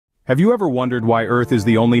Have you ever wondered why Earth is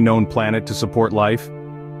the only known planet to support life?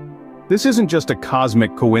 This isn't just a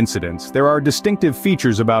cosmic coincidence. There are distinctive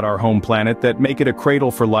features about our home planet that make it a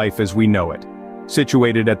cradle for life as we know it.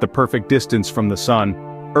 Situated at the perfect distance from the sun,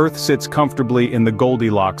 Earth sits comfortably in the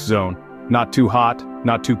Goldilocks zone. Not too hot,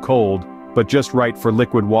 not too cold, but just right for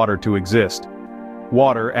liquid water to exist.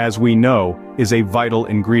 Water, as we know, is a vital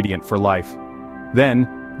ingredient for life. Then,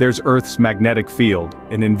 there's Earth's magnetic field,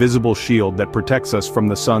 an invisible shield that protects us from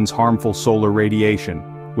the sun's harmful solar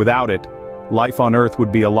radiation. Without it, life on Earth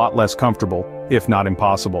would be a lot less comfortable, if not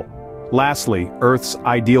impossible. Lastly, Earth's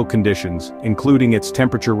ideal conditions, including its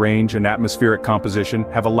temperature range and atmospheric composition,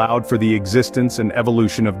 have allowed for the existence and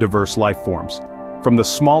evolution of diverse life forms. From the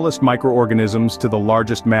smallest microorganisms to the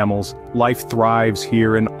largest mammals, life thrives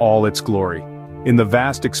here in all its glory. In the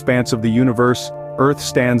vast expanse of the universe, Earth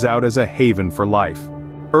stands out as a haven for life.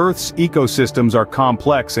 Earth's ecosystems are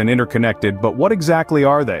complex and interconnected, but what exactly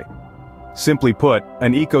are they? Simply put,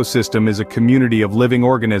 an ecosystem is a community of living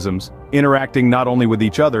organisms, interacting not only with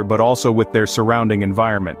each other but also with their surrounding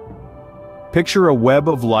environment. Picture a web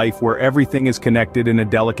of life where everything is connected in a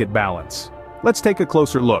delicate balance. Let's take a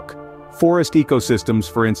closer look. Forest ecosystems,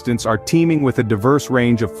 for instance, are teeming with a diverse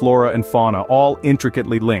range of flora and fauna, all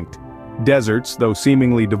intricately linked. Deserts, though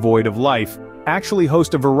seemingly devoid of life, actually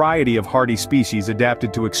host a variety of hardy species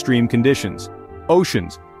adapted to extreme conditions.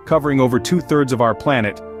 Oceans, covering over 2/3 of our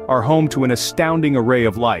planet, are home to an astounding array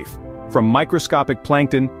of life, from microscopic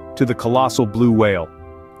plankton to the colossal blue whale.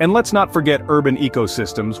 And let's not forget urban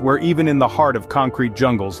ecosystems, where even in the heart of concrete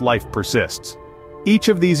jungles life persists. Each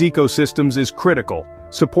of these ecosystems is critical,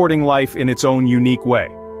 supporting life in its own unique way.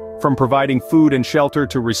 From providing food and shelter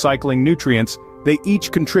to recycling nutrients, they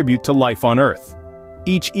each contribute to life on Earth.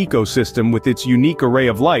 Each ecosystem with its unique array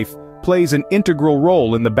of life plays an integral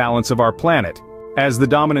role in the balance of our planet. As the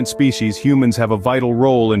dominant species, humans have a vital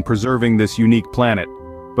role in preserving this unique planet.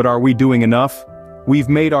 But are we doing enough? We've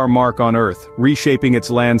made our mark on Earth, reshaping its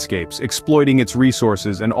landscapes, exploiting its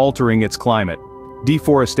resources, and altering its climate.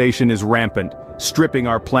 Deforestation is rampant, stripping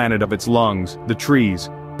our planet of its lungs, the trees.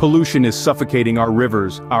 Pollution is suffocating our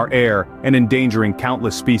rivers, our air, and endangering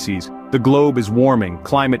countless species. The globe is warming,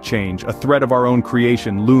 climate change, a threat of our own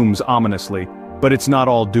creation, looms ominously. But it's not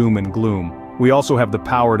all doom and gloom. We also have the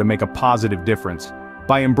power to make a positive difference.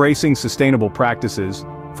 By embracing sustainable practices,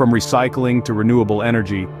 from recycling to renewable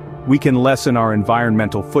energy, we can lessen our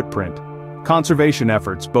environmental footprint. Conservation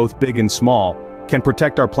efforts, both big and small, can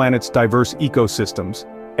protect our planet's diverse ecosystems.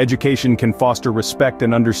 Education can foster respect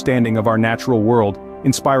and understanding of our natural world,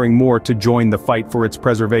 inspiring more to join the fight for its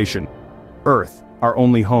preservation. Earth, our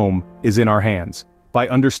only home, is in our hands. By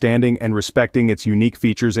understanding and respecting its unique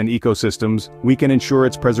features and ecosystems, we can ensure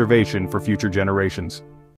its preservation for future generations.